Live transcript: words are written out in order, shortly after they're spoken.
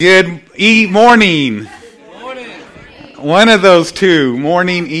Good morning. One of those two,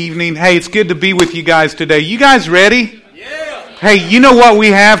 morning, evening. Hey, it's good to be with you guys today. You guys ready? Yeah. Hey, you know what we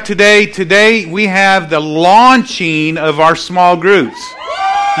have today? Today we have the launching of our small groups.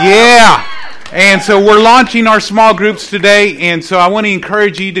 Yeah. And so we're launching our small groups today, and so I want to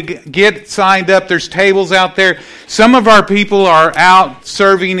encourage you to get signed up. There's tables out there. Some of our people are out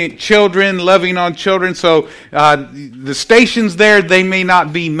serving children, loving on children, so the stations there, they may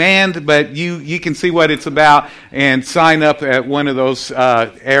not be manned, but you can see what it's about and sign up at one of those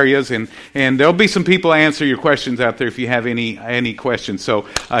areas, and there'll be some people answer your questions out there if you have any questions. So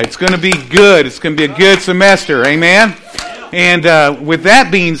it's going to be good. It's going to be a good semester. Amen? And with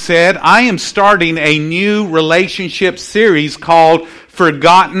that being said, I am starting a new relationship series called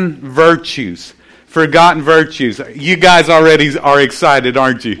Forgotten Virtues. Forgotten Virtues. You guys already are excited,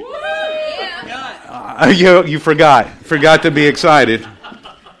 aren't you? You forgot to be excited.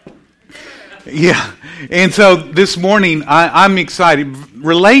 Yeah. And so this morning, I'm excited.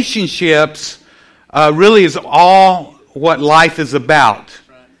 Relationships really is all what life is about.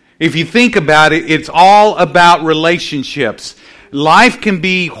 If you think about it, it's all about relationships. Life can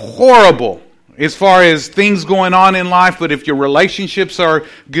be horrible as far as things going on in life, but if your relationships are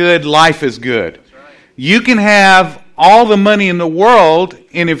good, life is good. You can have all the money in the world,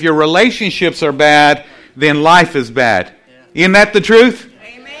 and if your relationships are bad, then life is bad. Isn't that the truth?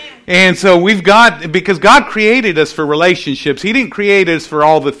 And so because God created us for relationships. He didn't create us for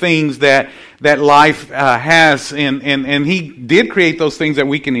all the things that life has, and He did create those things that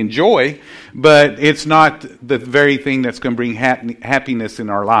we can enjoy, but it's not the very thing that's going to bring happiness in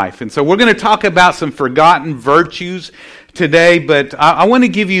our life. And so we're going to talk about some forgotten virtues today, but I want to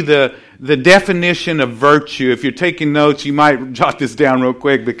give you the definition of virtue. If you're taking notes, you might jot this down real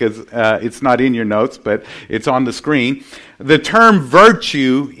quick because it's not in your notes, but it's on the screen. The term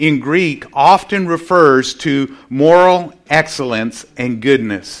virtue in Greek often refers to moral excellence and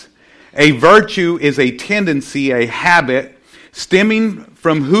goodness. A virtue is a tendency, a habit, stemming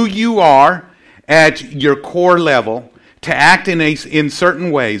from who you are at your core level to act in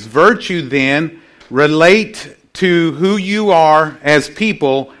certain ways. Virtue then relate to who you are as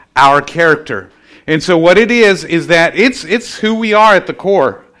people, our character. And so what it is that it's who we are at the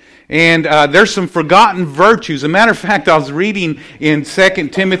core. And there's some forgotten virtues. As a matter of fact, I was reading in 2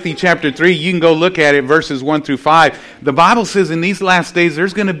 Timothy chapter 3. You can go look at it, verses 1 through 5. The Bible says in these last days,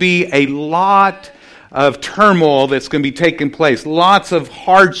 there's going to be a lot of turmoil that's going to be taking place. Lots of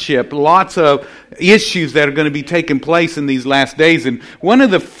hardship, lots of issues that are going to be taking place in these last days. And one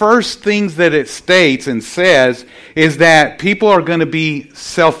of the first things that it states and says is that people are going to be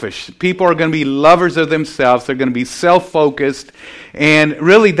selfish. People are going to be lovers of themselves. They're going to be self-focused. And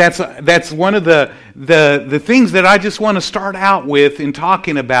really that's one of the things that I just want to start out with in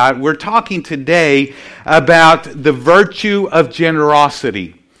talking about. We're talking today about the virtue of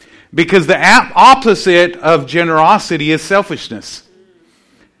generosity. Because the opposite of generosity is selfishness.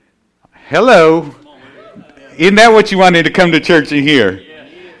 Hello. Isn't that what you wanted to come to church and hear?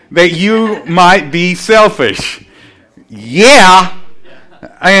 That you might be selfish. Yeah.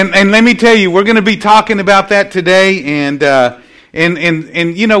 And let me tell you, we're going to be talking about that today. And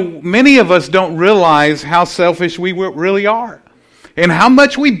you know, many of us don't realize how selfish we really are. And how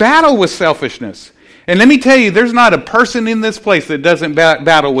much we battle with selfishness. And let me tell you, there's not a person in this place that doesn't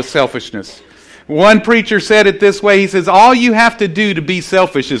battle with selfishness. One preacher said it this way. He says, all you have to do to be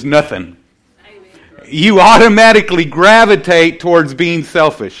selfish is nothing. You automatically gravitate towards being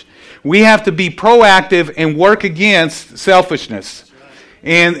selfish. We have to be proactive and work against selfishness.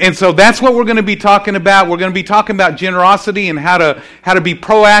 And so that's what we're going to be talking about. We're going to be talking about generosity and how to be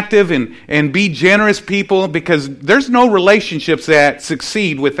proactive and be generous people, because there's no relationships that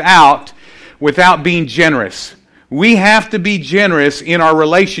succeed without being generous. We have to be generous in our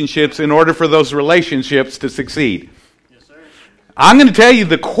relationships in order for those relationships to succeed. Yes, sir. I'm going to tell you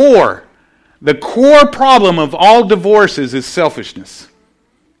the core problem of all divorces is selfishness.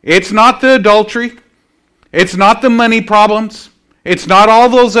 It's not the adultery. It's not the money problems. It's not all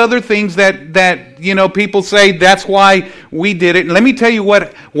those other things that you know people say that's why we did it. And let me tell you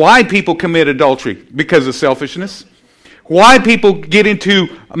why people commit adultery, because of selfishness. Why people get into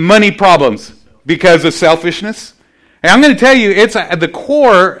money problems? Because of selfishness. And I'm going to tell you, it's at the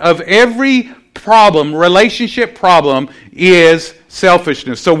core of every problem, relationship problem, is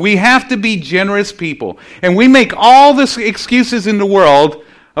selfishness. So we have to be generous people. And we make all the excuses in the world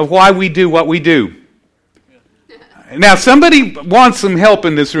of why we do what we do. Now, somebody wants some help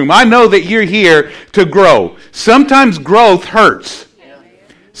in this room. I know that you're here to grow. Sometimes growth hurts.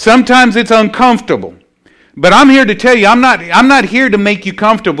 Sometimes it's uncomfortable. But I'm here to tell you, I'm not here to make you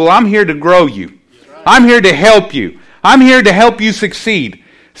comfortable. I'm here to grow you. I'm here to help you. I'm here to help you succeed.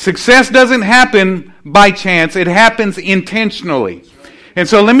 Success doesn't happen by chance. It happens intentionally. And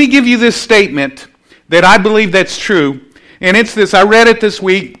so let me give you this statement that I believe that's true. And it's this. I read it this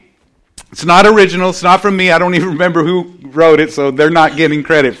week. It's not original. It's not from me. I don't even remember who wrote it, so they're not getting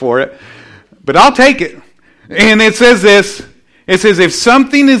credit for it. But I'll take it. And it says this. It says, if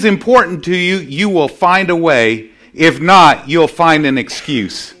something is important to you, you will find a way. If not, you'll find an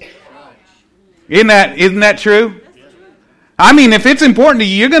excuse. Isn't that true? I mean, if it's important to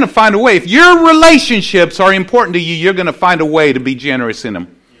you, you're going to find a way. If your relationships are important to you, you're going to find a way to be generous in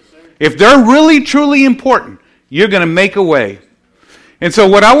them. If they're really, truly important, you're going to make a way. And so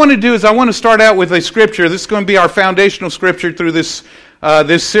what I want to do is I want to start out with a scripture. This is going to be our foundational scripture through this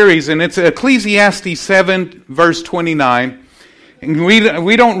series. And it's Ecclesiastes 7, verse 29. And we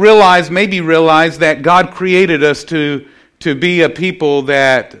don't realize that God created us to be a people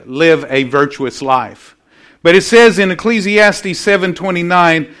that live a virtuous life. But it says in Ecclesiastes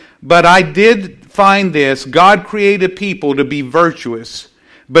 7:29, but I did find this, God created people to be virtuous,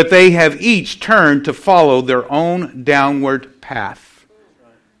 but they have each turned to follow their own downward path.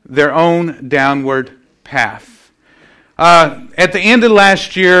 Their own downward path. At the end of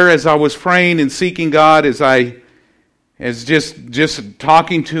last year, as I was praying and seeking God, as just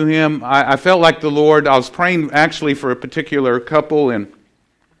talking to Him, I felt like the Lord. I was praying actually for a particular couple, and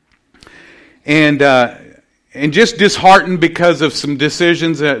just disheartened because of some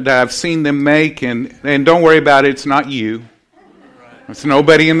decisions that I've seen them make. And don't worry about it; it's not you. It's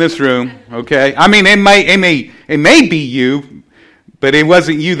nobody in this room. Okay, I mean it may be you, but it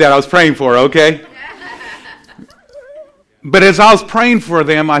wasn't you that I was praying for. Okay. But as I was praying for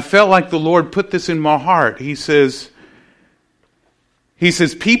them, I felt like the Lord put this in my heart. He says,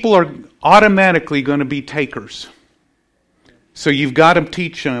 people are automatically going to be takers. So you've got to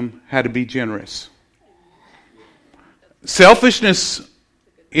teach them how to be generous. Selfishness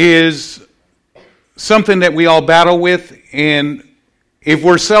is something that we all battle with. And if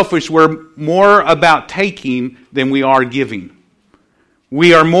we're selfish, we're more about taking than we are giving.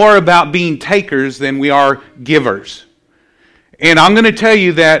 We are more about being takers than we are givers. And I'm going to tell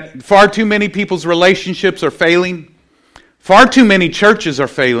you that far too many people's relationships are failing. Far too many churches are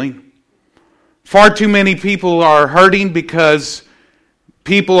failing. Far too many people are hurting because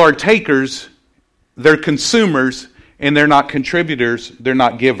people are takers, they're consumers, and they're not contributors, they're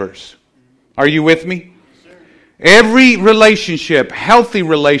not givers. Are you with me? Yes, every relationship, healthy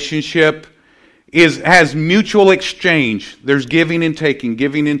relationship, has mutual exchange. There's giving and taking,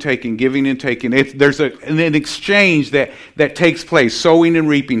 giving and taking, giving and taking. There's an exchange that takes place, sowing and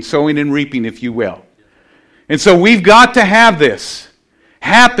reaping, if you will. And so we've got to have this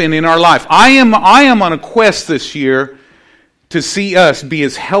happen in our life. I am on a quest this year to see us be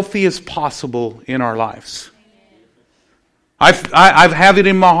as healthy as possible in our lives. I have it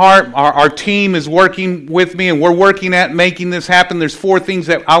in my heart. Our team is working with me, and we're working at making this happen. There's 4 things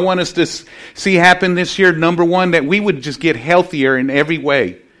that I want us to see happen this year. Number 1, that we would just get healthier in every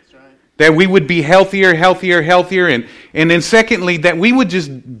way. That's right. That we would be healthier. And then secondly, that we would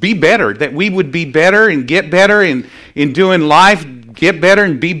just be better. That we would be better and get better in doing life, get better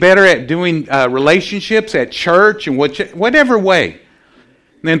and be better at doing relationships at church and whatever way.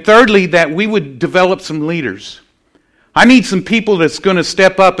 And then thirdly, that we would develop some leaders. I need some people that's going to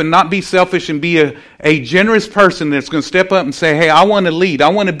step up and not be selfish and be a generous person that's going to step up and say, hey, I want to lead. I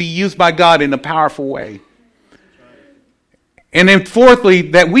want to be used by God in a powerful way. And then fourthly,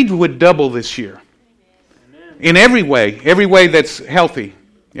 that we would double this year. In every way that's healthy,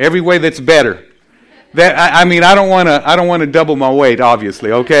 every way that's better. I don't want to double my weight,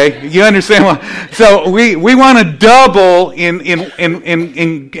 obviously, okay? You understand? So we want to double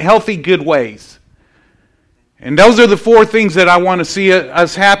in healthy, good ways. And those are the 4 things that I want to see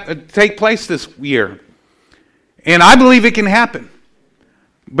us take place this year. And I believe it can happen.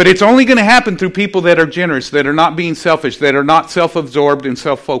 But it's only going to happen through people that are generous, that are not being selfish, that are not self-absorbed and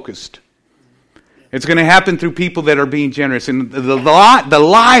self-focused. It's going to happen through people that are being generous and the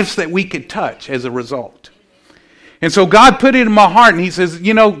lives that we could touch as a result. And so God put it in my heart, and He says,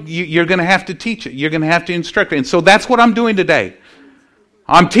 you're going to have to teach it. You're going to have to instruct it. And so that's what I'm doing today.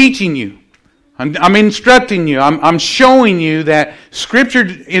 I'm teaching you. I'm instructing you. I'm showing you that Scripture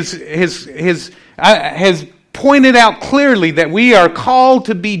has pointed out clearly that we are called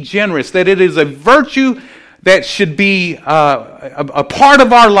to be generous, that it is a virtue that should be a part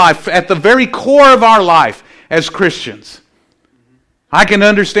of our life, at the very core of our life as Christians. I can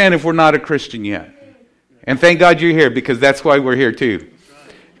understand if we're not a Christian yet. And thank God you're here, because that's why we're here too.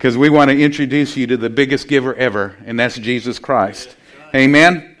 because we want to introduce you to the biggest giver ever, and that's Jesus Christ.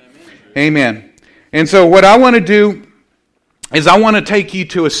 Amen? Amen. And so what I want to do is I want to take you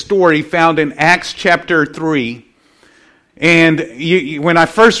to a story found in Acts chapter 3. And when I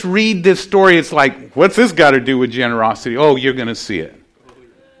first read this story, it's like, what's this got to do with generosity? Oh, you're going to see it.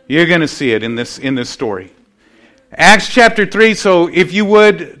 You're going to see it in this story. Acts chapter 3, so if you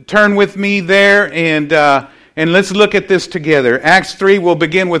would turn with me there and let's look at this together. Acts 3, we'll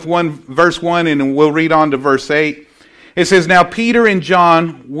begin with verse 1 and we'll read on to verse 8. It says, Now Peter and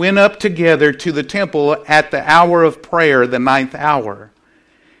John went up together to the temple at the hour of prayer, the 9th hour.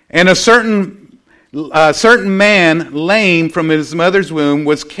 And a certain man, lame from his mother's womb,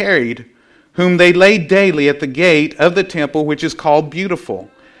 was carried, whom they laid daily at the gate of the temple, which is called Beautiful,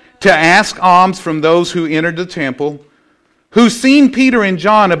 to ask alms from those who entered the temple, who, seeing Peter and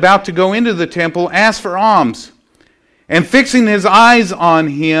John about to go into the temple, asked for alms. And fixing his eyes on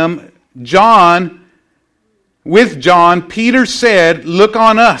him, with John, Peter said, Look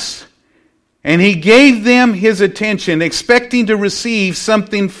on us. And he gave them his attention, expecting to receive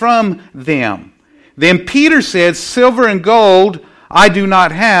something from them. Then Peter said, Silver and gold I do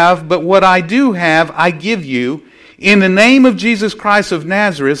not have, but what I do have I give you. In the name of Jesus Christ of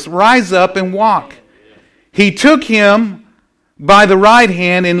Nazareth, rise up and walk. He took him by the right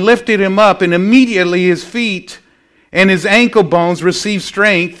hand and lifted him up, and immediately his feet and his ankle bones received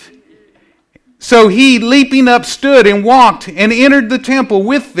strength. So he, leaping up, stood and walked and entered the temple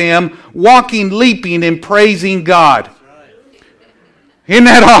with them, walking, leaping, and praising God. Isn't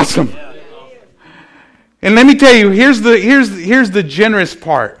that awesome? And let me tell you, here's the generous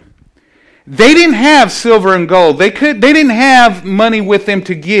part. They didn't have silver and gold. They didn't have money with them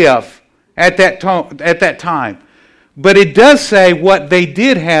to give at that time. But it does say what they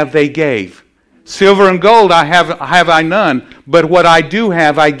did have, they gave. Silver and gold have I none, but what I do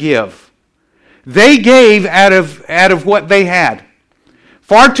have, I give. They gave out of what they had.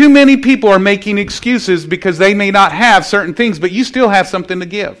 Far too many people are making excuses because they may not have certain things, but you still have something to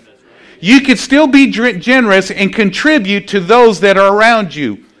give. You could still be generous and contribute to those that are around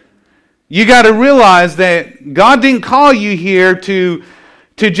you. You got to realize that God didn't call you here to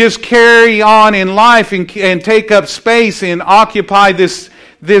just carry on in life and take up space and occupy this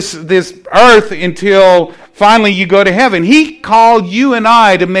earth until finally you go to heaven. He called you and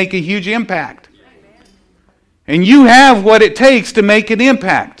I to make a huge impact. And you have what it takes to make an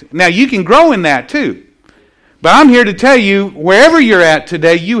impact. Now, you can grow in that too. But I'm here to tell you, wherever you're at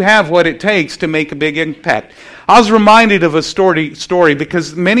today, you have what it takes to make a big impact. I was reminded of a story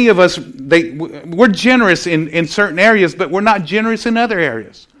because many of us, we're generous in certain areas, but we're not generous in other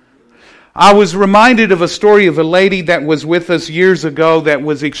areas. I was reminded of a story of a lady that was with us years ago that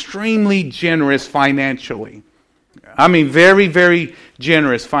was extremely generous financially. I mean, very, very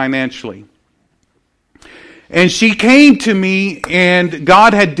generous financially. And she came to me, and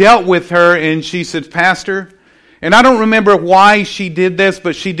God had dealt with her, and she said, Pastor, and I don't remember why she did this,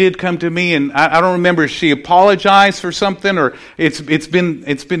 but she did come to me, and I don't remember if she apologized for something, or it's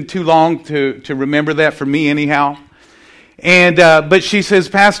been too long to remember that for me anyhow. And but she says,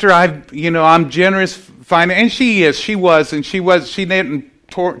 Pastor, I'm generous, and she didn't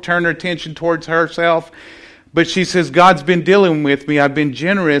turn her attention towards herself, but she says, God's been dealing with me. I've been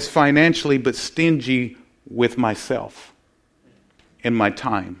generous financially, but stingy with myself and my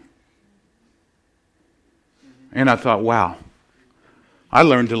time. And I thought, wow, I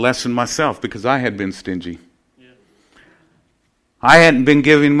learned a lesson myself because I had been stingy. Yeah. I hadn't been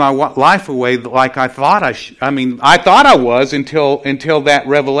giving my life away like I thought I thought I was until that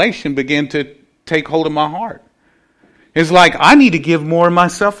revelation began to take hold of my heart. It's like I need to give more of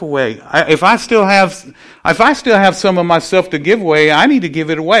myself away. If I still have some of myself to give away, I need to give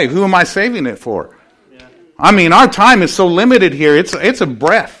it away. Who am I saving it for? Yeah. I mean, our time is so limited here. It's a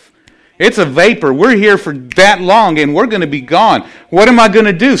breath. It's a vapor. We're here for that long, and we're going to be gone. What am I going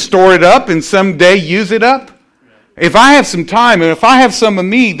to do? Store it up and someday use it up? If I have some time, and if I have some of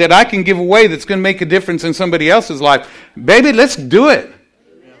me that I can give away that's going to make a difference in somebody else's life, baby, let's do it.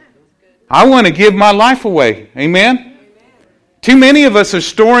 I want to give my life away. Amen? Too many of us are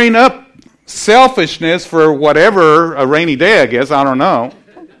storing up selfishness for whatever, a rainy day, I guess. I don't know.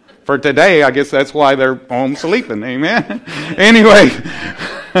 For today, I guess that's why they're home sleeping. Amen? Anyway.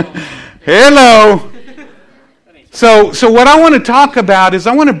 Hello. So what I want to talk about is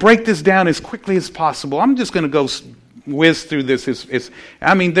I want to break this down as quickly as possible. I'm just going to go whiz through this.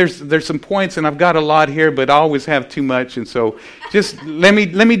 There's some points, and I've got a lot here, but I always have too much, and so just let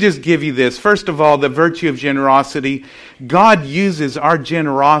me just give you this. First of all, the virtue of generosity. God uses our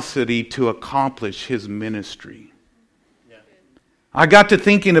generosity to accomplish His ministry. I got to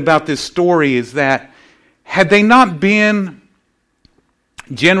thinking about this story is that had they not been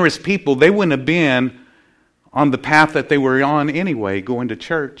generous people, they wouldn't have been on the path that they were on anyway, going to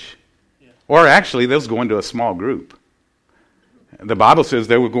church. Or actually, they was going to a small group. The Bible says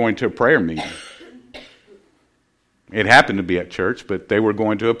they were going to a prayer meeting. It happened to be at church, but they were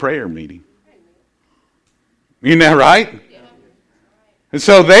going to a prayer meeting. Isn't that right? And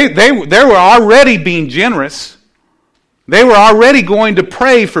so they were already being generous. They were already going to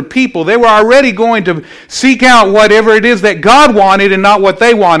pray for people. They were already going to seek out whatever it is that God wanted and not what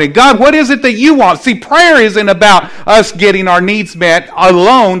they wanted. God, what is it that you want? See, prayer isn't about us getting our needs met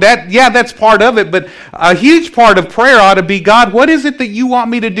alone. That's part of it. But a huge part of prayer ought to be, God, what is it that you want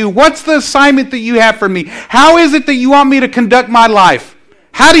me to do? What's the assignment that you have for me? How is it that you want me to conduct my life?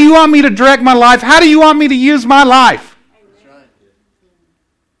 How do you want me to direct my life? How do you want me to use my life?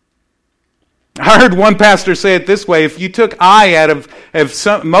 I heard one pastor say it this way: if you took I out of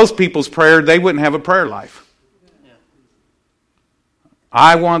most people's prayer, they wouldn't have a prayer life.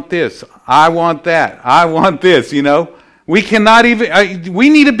 I want this. I want that. I want this, We cannot even, we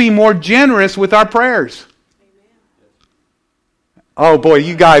need to be more generous with our prayers. Oh boy,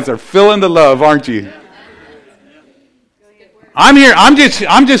 you guys are feeling the love, aren't you? I'm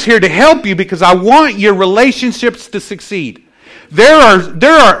just here to help you because I want your relationships to succeed.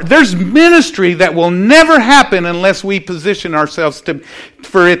 There's ministry that will never happen unless we position ourselves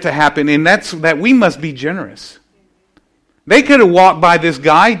for it to happen, and that's that we must be generous. They could have walked by this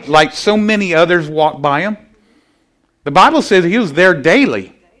guy like so many others walked by him. The Bible says he was there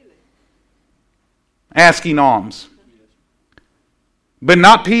daily, asking alms. But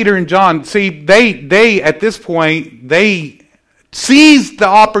not Peter and John. See, they at this point, they seized the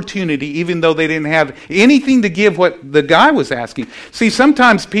opportunity even though they didn't have anything to give what the guy was asking. See,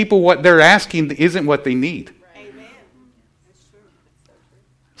 sometimes people, what they're asking isn't what they need. Amen.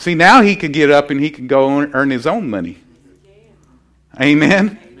 See, now he could get up and he could go earn his own money.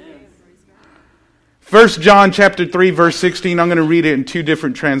 Amen. 1 John chapter 3 verse 16, I'm going to read it in two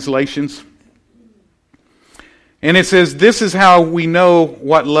different translations. And it says, this is how we know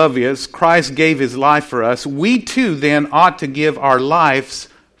what love is. Christ gave his life for us. We too then ought to give our lives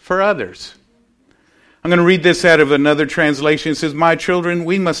for others. I'm going to read this out of another translation. It says, my children,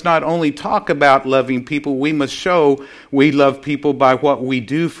 we must not only talk about loving people, we must show we love people by what we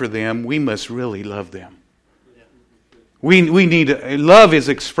do for them. We must really love them. We need, love is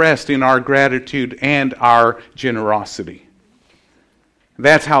expressed in our gratitude and our generosity.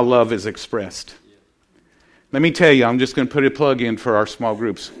 That's how love is expressed. Let me tell you, I'm just going to put a plug in for our small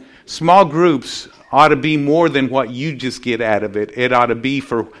groups. Small groups ought to be more than what you just get out of it. It ought to be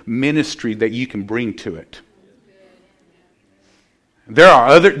for ministry that you can bring to it. There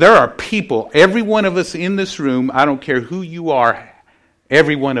are people, every one of us in this room, I don't care who you are,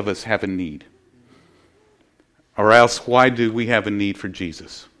 every one of us have a need. Or else, why do we have a need for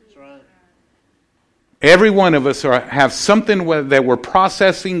Jesus? Every one of us have something that we're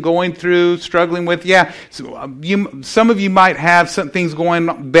processing, going through, struggling with. Yeah, some of you might have some things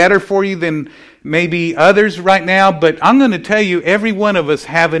going better for you than maybe others right now, but I'm going to tell you, every one of us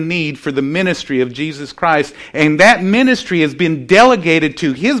have a need for the ministry of Jesus Christ, and that ministry has been delegated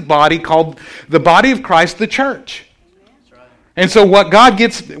to his body called the body of Christ, the church. And so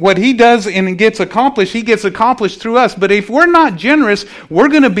what he does and gets accomplished, he gets accomplished through us. But if we're not generous, we're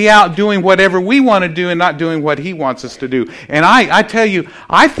going to be out doing whatever we want to do and not doing what he wants us to do. And I tell you,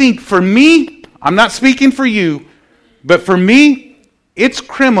 I think for me, I'm not speaking for you, but for me, it's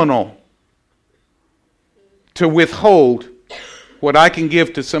criminal to withhold what I can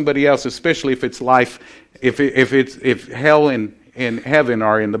give to somebody else, especially if it's life, if hell and heaven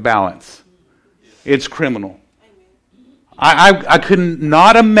are in the balance. It's criminal. I could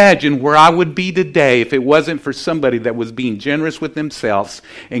not imagine where I would be today if it wasn't for somebody that was being generous with themselves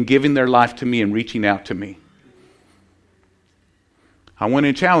and giving their life to me and reaching out to me. I want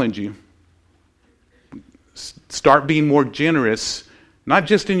to challenge you. Start being more generous, not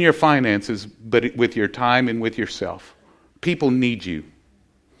just in your finances, but with your time and with yourself. People need you.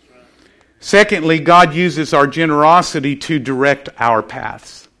 Secondly, God uses our generosity to direct our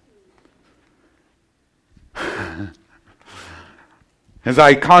paths. As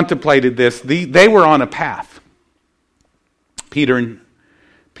I contemplated this, they were on a path. Peter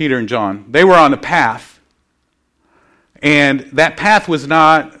and John. They were on a path. And that path was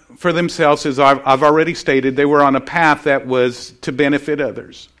not for themselves, as I've already stated. They were on a path that was to benefit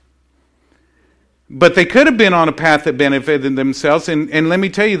others. But they could have been on a path that benefited themselves. And let me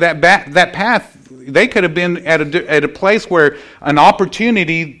tell you, that path, they could have been at a place where an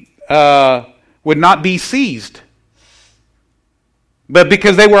opportunity would not be seized. But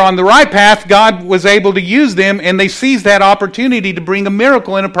because they were on the right path, God was able to use them, and they seized that opportunity to bring a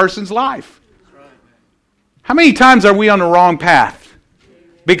miracle in a person's life. How many times are we on the wrong path?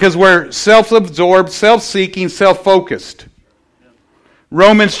 Because we're self-absorbed, self-seeking, self-focused.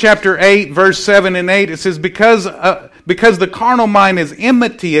 Romans chapter 8, verse 7 and 8, it says, because the carnal mind is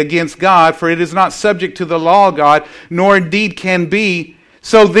enmity against God, for it is not subject to the law of God, nor indeed can be.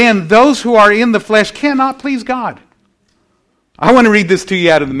 So then those who are in the flesh cannot please God. I want to read this to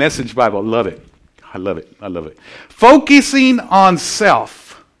you out of the Message Bible. I love it. I love it. I love it. Focusing on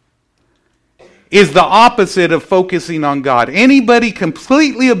self is the opposite of focusing on God. Anybody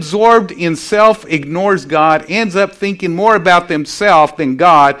completely absorbed in self ignores God, ends up thinking more about themselves than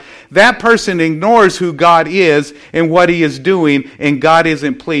God. That person ignores who God is and what He is doing, and God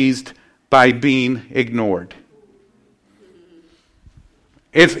isn't pleased by being ignored.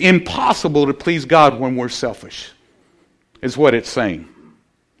 It's impossible to please God when we're selfish, is what it's saying.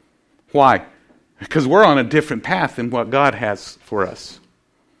 Why? Because we're on a different path than what God has for us.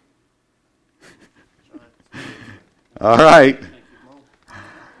 All right.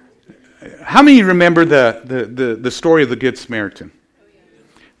 How many remember the story of the Good Samaritan?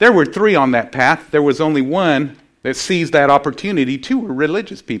 There were 3 on that path. There was only one that seized that opportunity. 2 were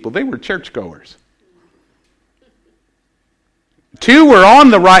religious people. They were churchgoers. 2 were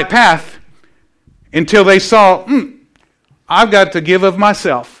on the right path until they saw, I've got to give of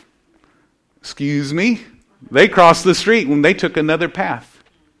myself. Excuse me. They crossed the street when they took another path.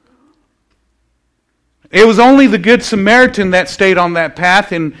 It was only the Good Samaritan that stayed on that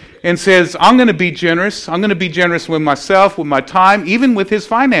path and says, I'm going to be generous. I'm going to be generous with myself, with my time. Even with his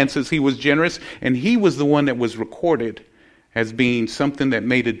finances, he was generous. And he was the one that was recorded as being something that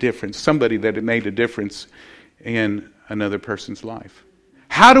made a difference. Somebody that made a difference in another person's life.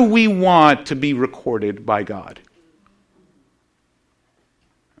 How do we want to be recorded by God?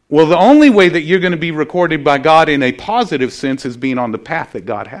 Well, the only way that you're going to be recorded by God in a positive sense is being on the path that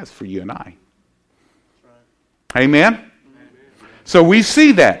God has for you and I. Amen? So we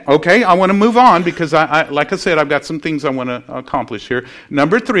see that. Okay, I want to move on because, like I said, I've got some things I want to accomplish here.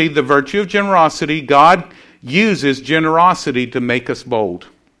 Number 3, the virtue of generosity. God uses generosity to make us bold.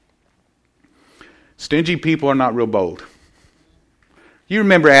 Stingy people are not real bold. You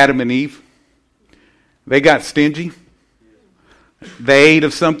remember Adam and Eve? They got stingy. They ate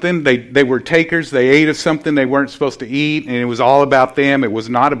of something. They were takers. They ate of something they weren't supposed to eat, and it was all about them. It was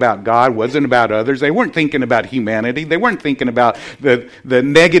not about God. It wasn't about others. They weren't thinking about humanity. They weren't thinking about the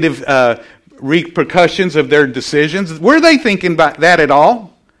negative repercussions of their decisions. Were they thinking about that at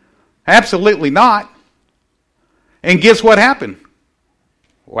all? Absolutely not. And guess what happened?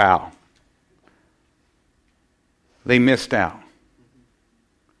 Wow. They missed out.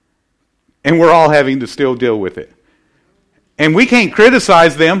 And we're all having to still deal with it. And we can't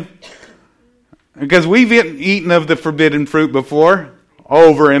criticize them because we've eaten of the forbidden fruit before,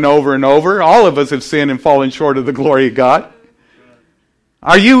 over and over and over. All of us have sinned and fallen short of the glory of God.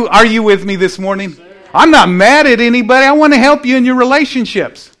 Are you with me this morning? I'm not mad at anybody. I want to help you in your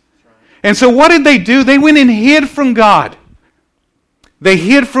relationships. And so what did they do? They went and hid from God. They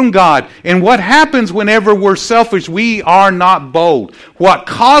hid from God. And what happens whenever we're selfish? We are not bold. What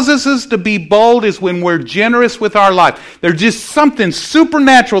causes us to be bold is when we're generous with our life. There's just something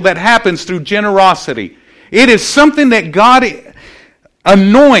supernatural that happens through generosity. It is something that God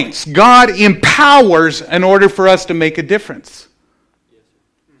anoints, God empowers in order for us to make a difference.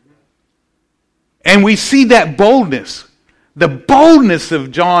 And we see that boldness, the boldness of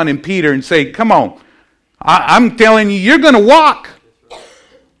John and Peter, and say, come on, I'm telling you, you're going to walk.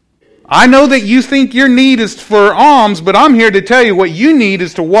 I know that you think your need is for alms, but I'm here to tell you what you need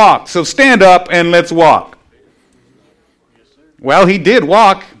is to walk. So stand up and let's walk. Well, he did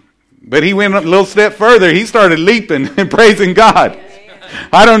walk, but he went a little step further. He started leaping and praising God.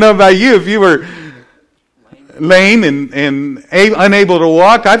 I don't know about you. If you were lame and unable to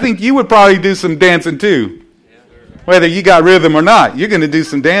walk, I think you would probably do some dancing too. Whether you got rhythm or not, you're going to do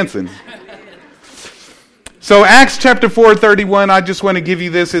some dancing. So Acts chapter 4:31, I just want to give you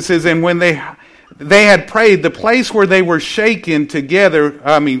this. It says, and when they had prayed, the place where they were assembled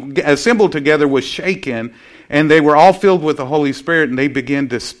together was shaken, and they were all filled with the Holy Spirit, and they began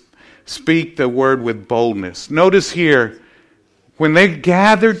to speak the word with boldness. Notice here, when they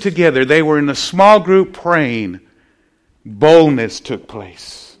gathered together, they were in a small group praying. Boldness took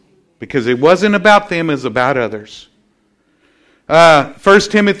place. Because it wasn't about them, it was about others. 1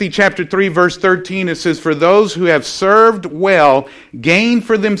 Timothy chapter 3, verse 13, it says, for those who have served well gain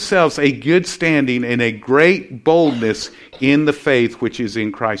for themselves a good standing and a great boldness in the faith which is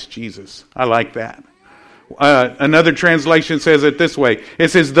in Christ Jesus. I like that. Another translation says it this way. It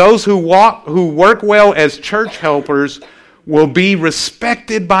says, those who work well as church helpers will be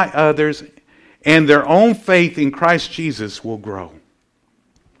respected by others, and their own faith in Christ Jesus will grow.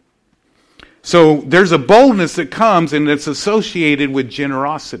 So there's a boldness that comes, and it's associated with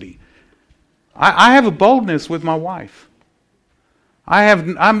generosity. I have a boldness with my wife.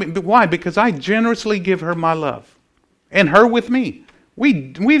 Why? Because I generously give her my love, and her with me.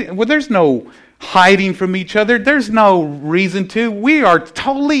 There's no hiding from each other. There's no reason to. We are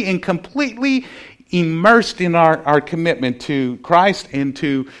totally and completely immersed in our commitment to Christ and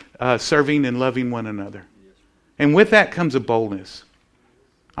to serving and loving one another. And with that comes a boldness.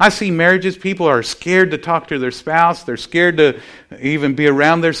 I see marriages, people are scared to talk to their spouse. They're scared to even be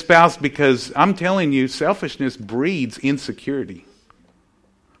around their spouse because I'm telling you, selfishness breeds insecurity.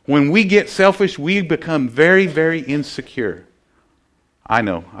 When we get selfish, we become very, very insecure. I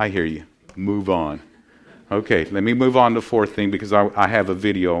know, I hear you. Move on. Okay, let me move on to the fourth thing because I have a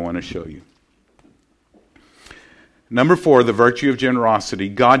video I want to show you. Number 4, the virtue of generosity.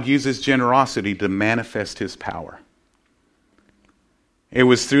 God uses generosity to manifest His power. It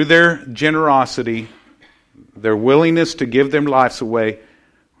was through their generosity, their willingness to give their lives away.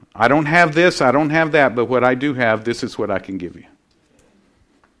 I don't have this, I don't have that, but what I do have, this is what I can give you.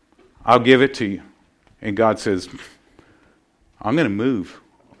 I'll give it to you. And God says, I'm going to move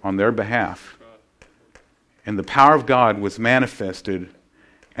on their behalf. And the power of God was manifested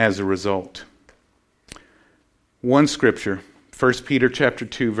as a result. One scripture, 1 Peter chapter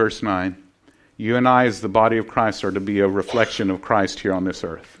 2, verse 9. You and I, as the body of Christ, are to be a reflection of Christ here on this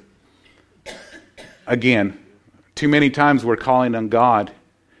earth. Again, too many times we're calling on God,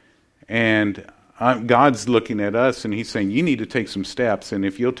 and God's looking at us, and He's saying, you need to take some steps, and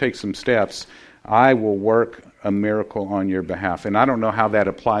if you'll take some steps, I will work a miracle on your behalf. And I don't know how that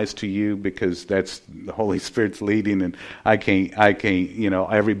applies to you because that's the Holy Spirit's leading, and I can't,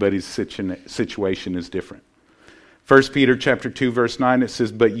 everybody's situation is different. 1 Peter chapter 2, verse 9, it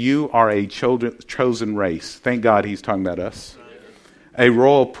says, but you are a chosen race. Thank God He's talking about us. A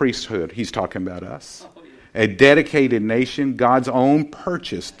royal priesthood. He's talking about us. A dedicated nation, God's own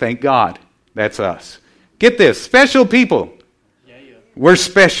purchase. Thank God. That's us. Get this. Special people. We're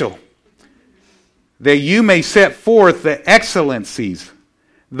special. That you may set forth the excellencies,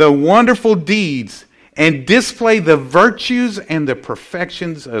 the wonderful deeds, and display the virtues and the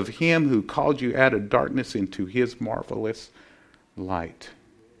perfections of Him who called you out of darkness into His marvelous light.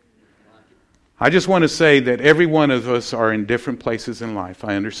 I just want to say that every one of us are in different places in life.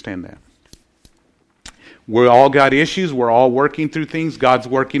 I understand that. We all got issues. We're all working through things. God's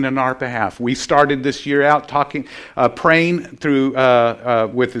working on our behalf. We started this year out praying through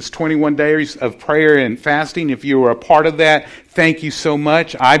with His 21 days of prayer and fasting. If you were a part of that, thank you so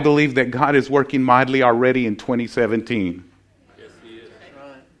much. I believe that God is working mightily already in 2017. Yes, He is.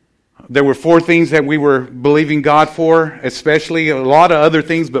 There were 4 things that we were believing God for, especially a lot of other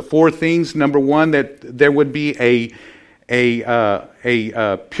things, but 4 things. Number 1, that there would be a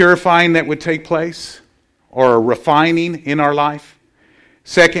purifying that would take place, or a refining in our life.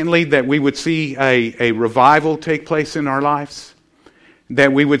 Secondly, that we would see a revival take place in our lives.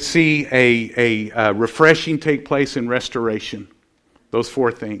 That we would see a refreshing take place in restoration. Those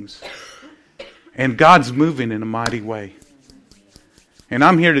 4 things. And God's moving in a mighty way. And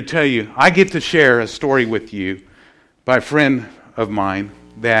I'm here to tell you, I get to share a story with you by a friend of mine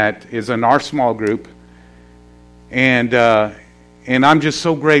that is in our small group. And I'm just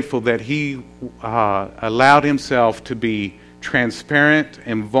so grateful that he allowed himself to be transparent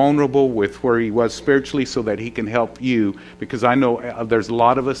and vulnerable with where he was spiritually so that he can help you, because I know there's a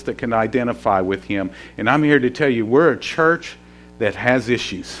lot of us that can identify with him. And I'm here to tell you, we're a church that has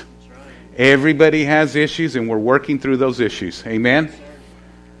issues. Everybody has issues, and we're working through those issues. Amen?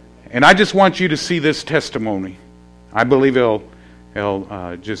 And I just want you to see this testimony. I believe it'll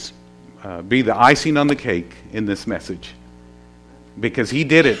just be the icing on the cake in this message. Because he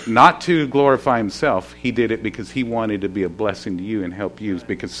did it not to glorify himself. He did it because he wanted to be a blessing to you and help you,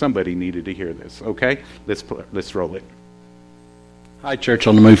 because somebody needed to hear this. Okay? Let's roll it. Hi, Church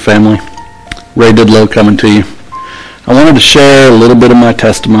on the Move family. Ray Didlow coming to you. I wanted to share a little bit of my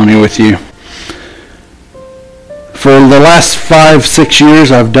testimony with you. For the last 5-6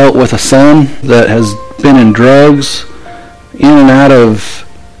 years, I've dealt with a son that has been in drugs, in and out of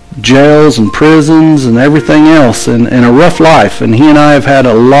jails and prisons and everything else, and a rough life. And he and I have had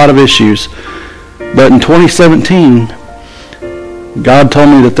a lot of issues. But in 2017, God told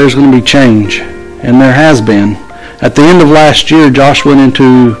me that there's going to be change. And there has been. At the end of last year, Josh went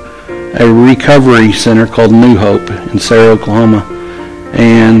into a recovery center called New Hope in Sarah, Oklahoma.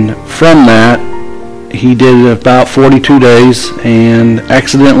 And from that, he did about 42 days and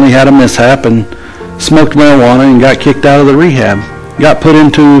accidentally had a mishap and smoked marijuana and got kicked out of the rehab. Got put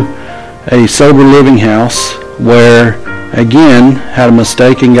into a sober living house where, again, had a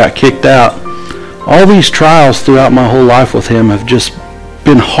mistake and got kicked out. All these trials throughout my whole life with him have just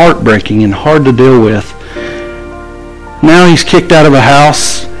been heartbreaking and hard to deal with. Now he's kicked out of a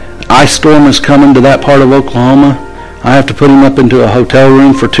house. Ice storm is coming to that part of Oklahoma. I have to put him up into a hotel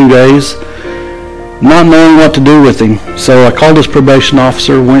room for 2 days, not knowing what to do with him. So I called his probation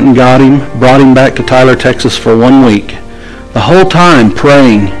officer, went and got him, brought him back to Tyler, Texas for 1 week. The whole time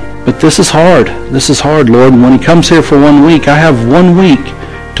praying, but this is hard. This is hard, Lord. And when he comes here for 1 week, I have 1 week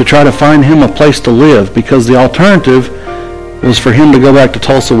to try to find him a place to live, because the alternative was for him to go back to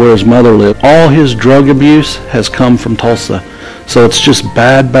Tulsa where his mother lived. All his drug abuse has come from Tulsa. So it's just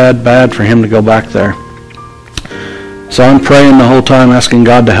bad, bad, bad for him to go back there. So I'm praying the whole time, asking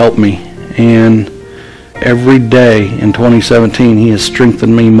God to help me. And every day in 2017, he has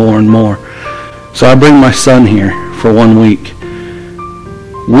strengthened me more and more. So I bring my son here for 1 week.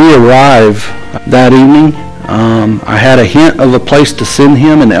 We arrive that evening. I had a hint of a place to send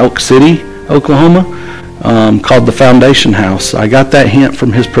him in Elk City, Oklahoma, called the Foundation House. I got that hint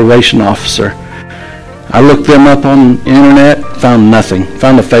from his probation officer. I looked them up on the internet, found nothing.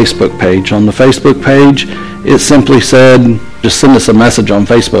 Found a Facebook page. On the Facebook page, it simply said, just send us a message on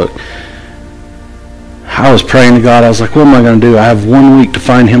Facebook. I was praying to God. I was like, what am I going to do? I have 1 week to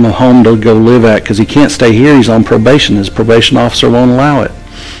find him a home to go live at, because he can't stay here. He's on probation. His probation officer won't allow it.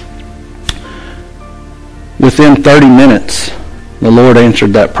 Within 30 minutes, the Lord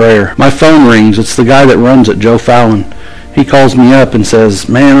answered that prayer. My phone rings. It's the guy that runs it, Joe Fallon. He calls me up and says,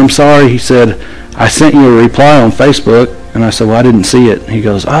 man, I'm sorry. He said, I sent you a reply on Facebook. And I said, well, I didn't see it. He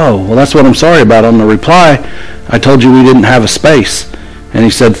goes, oh, well, that's what I'm sorry about. On the reply, I told you we didn't have a space. And he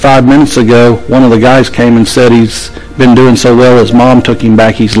said 5 minutes ago, one of the guys came and said he's been doing so well, his mom took him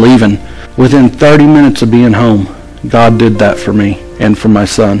back, he's leaving. Within 30 minutes of being home, God did that for me and for my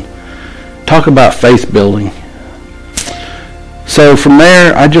son. Talk about faith building. So from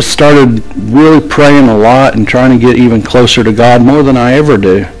there, I just started really praying a lot and trying to get even closer to God, more than I ever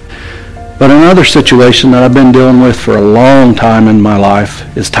do. But another situation that I've been dealing with for a long time in my life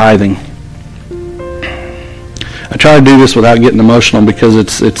is tithing. I try to do this without getting emotional, because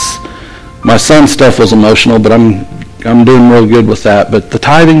it's my son's stuff was emotional, but I'm doing real good with that. But the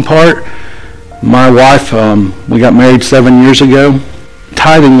tithing part, my wife, we got married 7 years ago.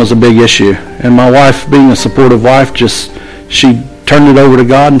 Tithing was a big issue, and my wife, being a supportive wife, she turned it over to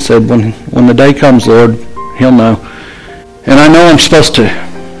God and said, when the day comes, Lord, he'll know. And I know I'm supposed to.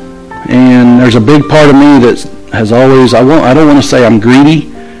 And there's a big part of me that has always, I don't want to say I'm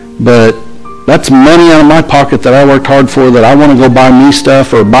greedy, but that's money out of my pocket that I worked hard for, that I want to go buy me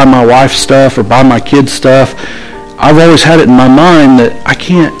stuff or buy my wife stuff or buy my kids stuff. I've always had it in my mind that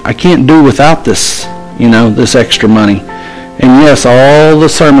I can't do without this, this extra money. And yes, all the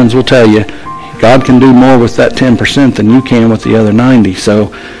sermons will tell you, God can do more with that 10% than you can with the other 90.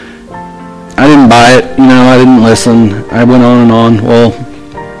 So I didn't buy it, I didn't listen. I went on and on. Well,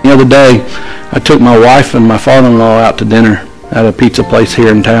 the other day, I took my wife and my father-in-law out to dinner at a pizza place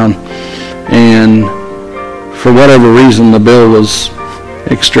here in town. And for whatever reason, the bill was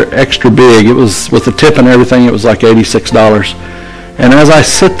extra big. It was, with the tip and everything, it was like $86. And as I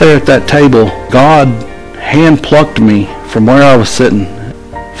sit there at that table, God hand-plucked me from where I was sitting,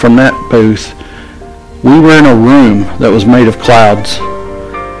 from that booth. We were in a room that was made of clouds.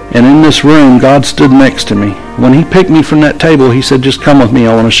 And in this room, God stood next to me. When he picked me from that table, he said, just come with me,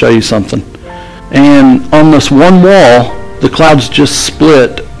 I want to show you something. And on this one wall, the clouds just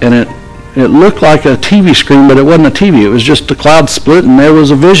split, and it looked like a TV screen, but it wasn't a TV. It was just the clouds split, and there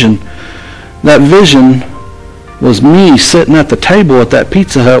was a vision. That vision was me sitting at the table at that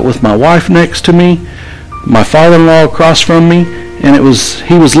Pizza Hut with my wife next to me, my father-in-law across from me, and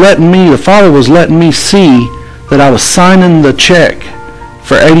the Father was letting me see that I was signing the check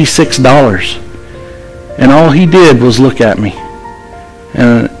for $86. And all he did was look at me.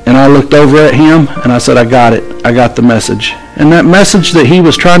 And I looked over at him, and I said, I got it. I got the message. And that message that he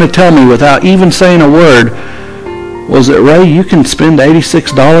was trying to tell me without even saying a word was that, Ray, you can spend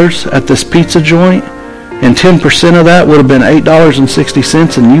 $86 at this pizza joint, and 10% of that would have been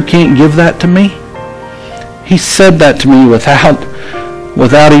 $8.60, and you can't give that to me? He said that to me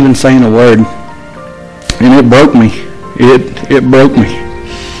without even saying a word. And it broke me. It broke me.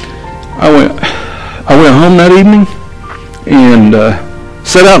 I went home that evening and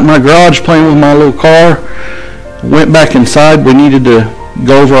sat out in my garage playing with my little car. Went back inside. We needed to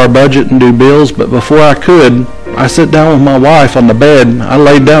go over our budget and do bills, but before I could, I sat down with my wife on the bed. I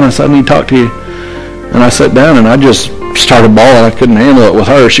laid down and said, I need to talk to you. And I sat down and I just started bawling. I couldn't handle it with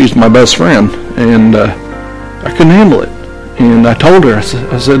her. She's my best friend. And I couldn't handle it. And I told her, I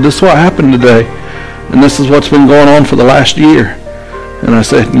said, this is what happened today. And this is what's been going on for the last year. And I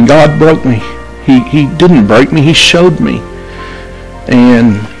said, and God broke me. He didn't break me. He showed me.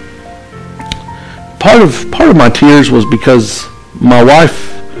 And part of my tears was because my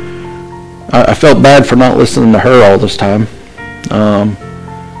wife, I felt bad for not listening to her all this time.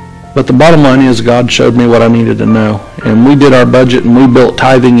 But the bottom line is God showed me what I needed to know. And we did our budget and we built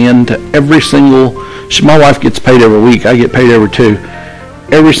tithing into every single, my wife gets paid every week, I get paid every 2.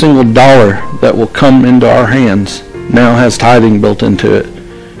 Every single dollar that will come into our hands now has tithing built into it.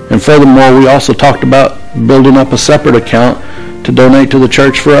 And furthermore, we also talked about building up a separate account to donate to the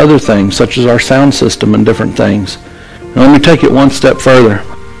church for other things, such as our sound system and different things. Now let me take it one step further.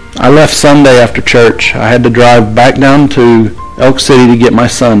 I left Sunday after church. I had to drive back down to Elk City to get my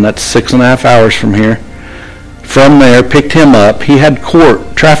son. That's 6.5 hours from here. From there, picked him up. He had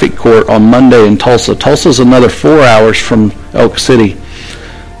traffic court on Monday in Tulsa. Tulsa's another 4 hours from Elk City.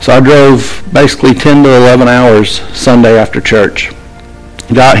 So I drove basically 10 to 11 hours Sunday after church.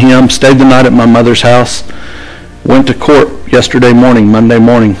 Got him, stayed the night at my mother's house, went to court yesterday morning, Monday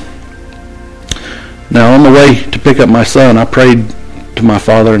morning. Now on the way to pick up my son, I prayed to my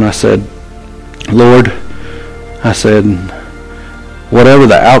Father and I said, Lord, I said, whatever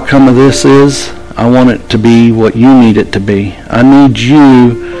the outcome of this is, I want it to be what you need it to be. I need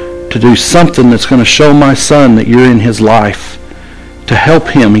you to do something that's going to show my son that you're in his life, to help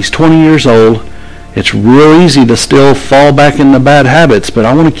him. He's 20 years old. It's real easy to still fall back into bad habits, but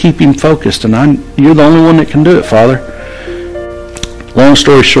I want to keep him focused, and you're the only one that can do it, Father. Long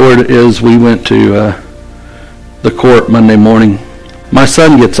story short is we went to the court Monday morning. My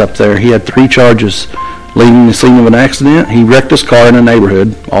son gets up there. He had 3 charges. Leaving the scene of an accident. He wrecked his car in a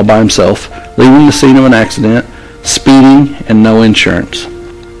neighborhood all by himself. Leaving the scene of an accident, speeding, and no insurance.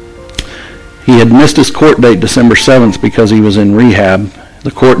 He had missed his court date December 7th because he was in rehab.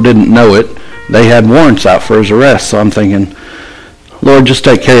 The court didn't know it. They had warrants out for his arrest. So I'm thinking, Lord, just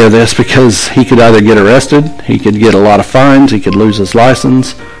take care of this, because he could either get arrested, he could get a lot of fines, he could lose his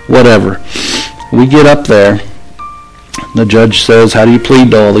license, whatever. We get up there. The judge says, how do you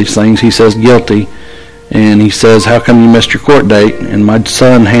plead to all these things? He says, guilty. And he says, how come you missed your court date? And my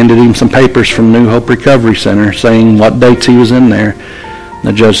son handed him some papers from New Hope Recovery Center saying what dates he was in there.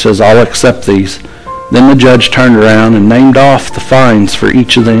 The judge says, I'll accept these. Then the judge turned around and named off the fines for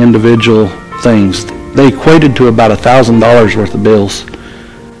each of the individual things. They equated to about $1,000 worth of bills.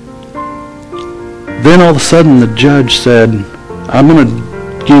 Then all of a sudden the judge said, I'm going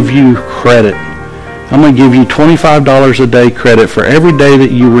to give you credit. I'm going to give you $25 a day credit for every day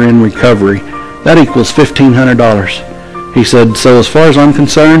that you were in recovery. That equals $1,500. He said, so as far as I'm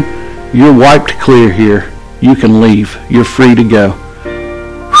concerned, you're wiped clear here. You can leave. You're free to go.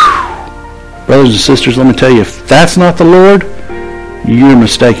 Whew. Brothers and sisters, let me tell you, if that's not the Lord, you're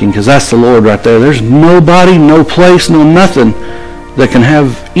mistaken, because that's the Lord right there. There's nobody, no place, no nothing that can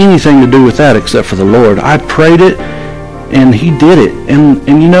have anything to do with that except for the Lord. I prayed it, and he did it. And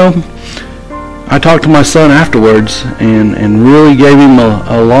you know, I talked to my son afterwards and really gave him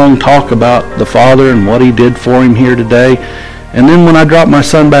a long talk about the Father and what he did for him here today. And then when I dropped my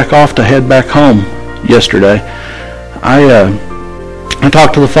son back off to head back home yesterday, I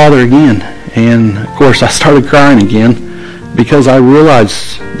talked to the Father again. And of course I started crying again, because I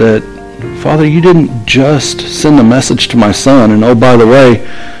realized that, Father, you didn't just send a message to my son. And oh, by the way,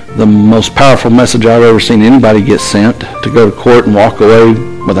 the most powerful message I've ever seen anybody get sent, to go to court and walk away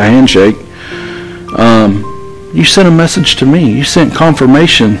with a handshake. You sent a message to me. You sent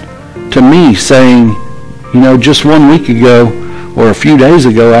confirmation to me saying, you know, just 1 week ago, or a few days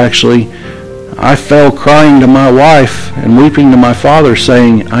ago actually, I fell crying to my wife and weeping to my Father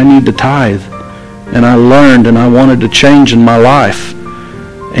saying, I need to tithe. And I learned and I wanted to change in my life.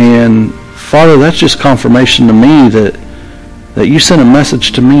 And Father, that's just confirmation to me that you sent a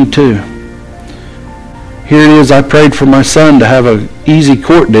message to me too. Here it is, I prayed for my son to have an easy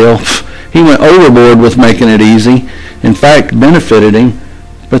court deal. He went overboard with making it easy. In fact, benefited him.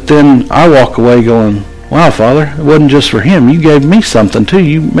 But then I walk away going, wow, Father, it wasn't just for him. You gave me something too.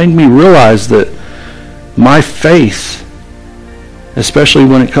 You made me realize that my faith, especially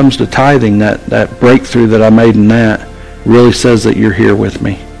when it comes to tithing, that breakthrough that I made in that, really says that you're here with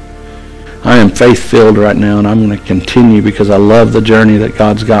me. I am faith-filled right now, and I'm going to continue because I love the journey that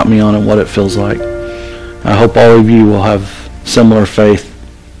God's got me on and what it feels like. I hope all of you will have similar faith.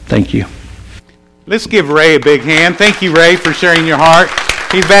 Thank you. Let's give Ray a big hand. Thank you, Ray, for sharing your heart.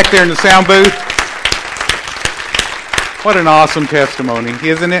 He's back there in the sound booth. What an awesome testimony,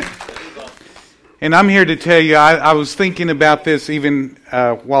 isn't it? And I'm here to tell you, I was thinking about this even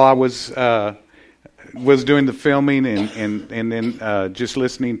while I was doing the filming and then just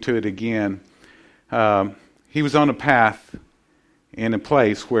listening to it again. He was on a path in a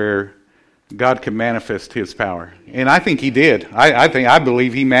place where God could manifest His power. And I think He did. I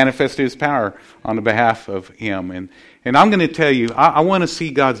believe He manifested His power on the behalf of him. And I'm going to tell you, I want to see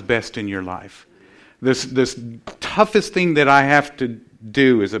God's best in your life. This toughest thing that I have to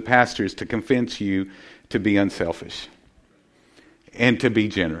do as a pastor is to convince you to be unselfish and to be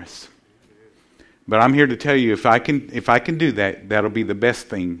generous. But I'm here to tell you, if I can do that, that'll be the best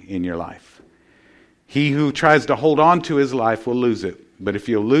thing in your life. He who tries to hold on to his life will lose it. But if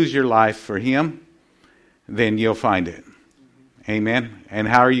you'll lose your life for Him, then you'll find it. Amen. And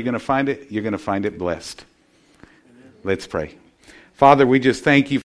how are you going to find it? You're going to find it blessed. Let's pray. Father, we just thank you